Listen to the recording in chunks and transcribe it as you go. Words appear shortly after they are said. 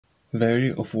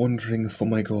Weary of wandering for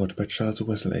my God by Charles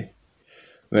Wesley.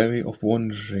 Weary of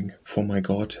wandering for my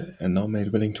God, and now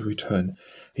made willing to return,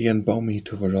 he unbound me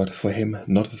to the rod. For him,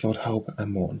 not without hope, I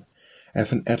mourn. I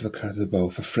have an advocate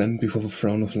above, a friend before the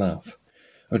throne of love.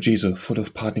 O Jesu, full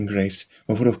of pardoning grace,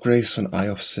 more full of grace than I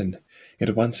of sin.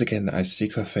 Yet once again I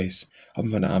seek thy face.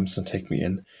 Open thine arms and take me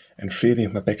in, and freely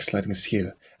my backslidings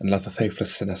heal, and love a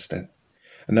faithless sinner still.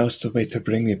 And now is the way to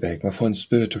bring me back, my fallen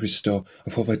spirit to restore,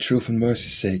 and for thy truth and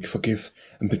mercy's sake forgive,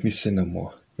 and bid me sin no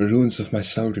more. The ruins of my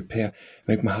soul repair,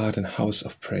 make my heart an house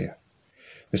of prayer.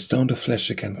 The stone to flesh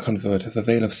again convert, the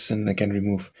veil of sin again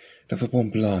remove, the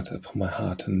warm blood upon my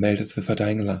heart, and melt it with a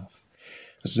dying love.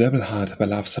 This rebel heart by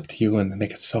love subdue, and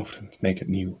make it soft and make it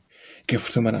new. Give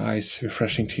to mine eyes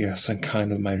refreshing tears, and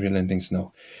kindle my relentings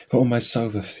now. For all my soul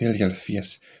with filial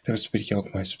fears, thou wilt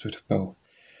yoke my spirit bow.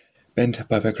 Bend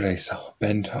by thy grace,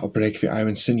 bend or break the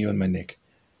iron sinew on my neck.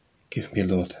 Give me,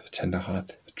 Lord, the tender heart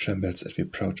that trembles at the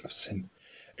approach of sin,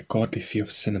 a godly fear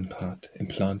of sin implant,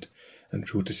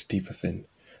 and rooted deep within,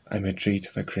 I may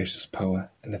treat thy gracious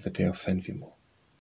power, and never dare offend thee more.